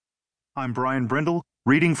I'm Brian Brindle,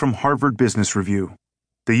 reading from Harvard Business Review.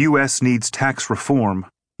 The U.S. Needs Tax Reform,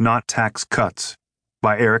 Not Tax Cuts,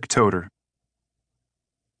 by Eric Toder.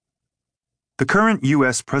 The current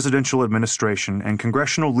U.S. presidential administration and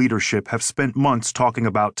congressional leadership have spent months talking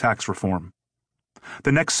about tax reform.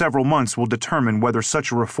 The next several months will determine whether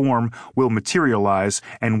such a reform will materialize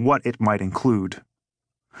and what it might include.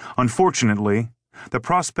 Unfortunately, the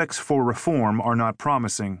prospects for reform are not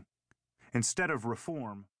promising. Instead of reform,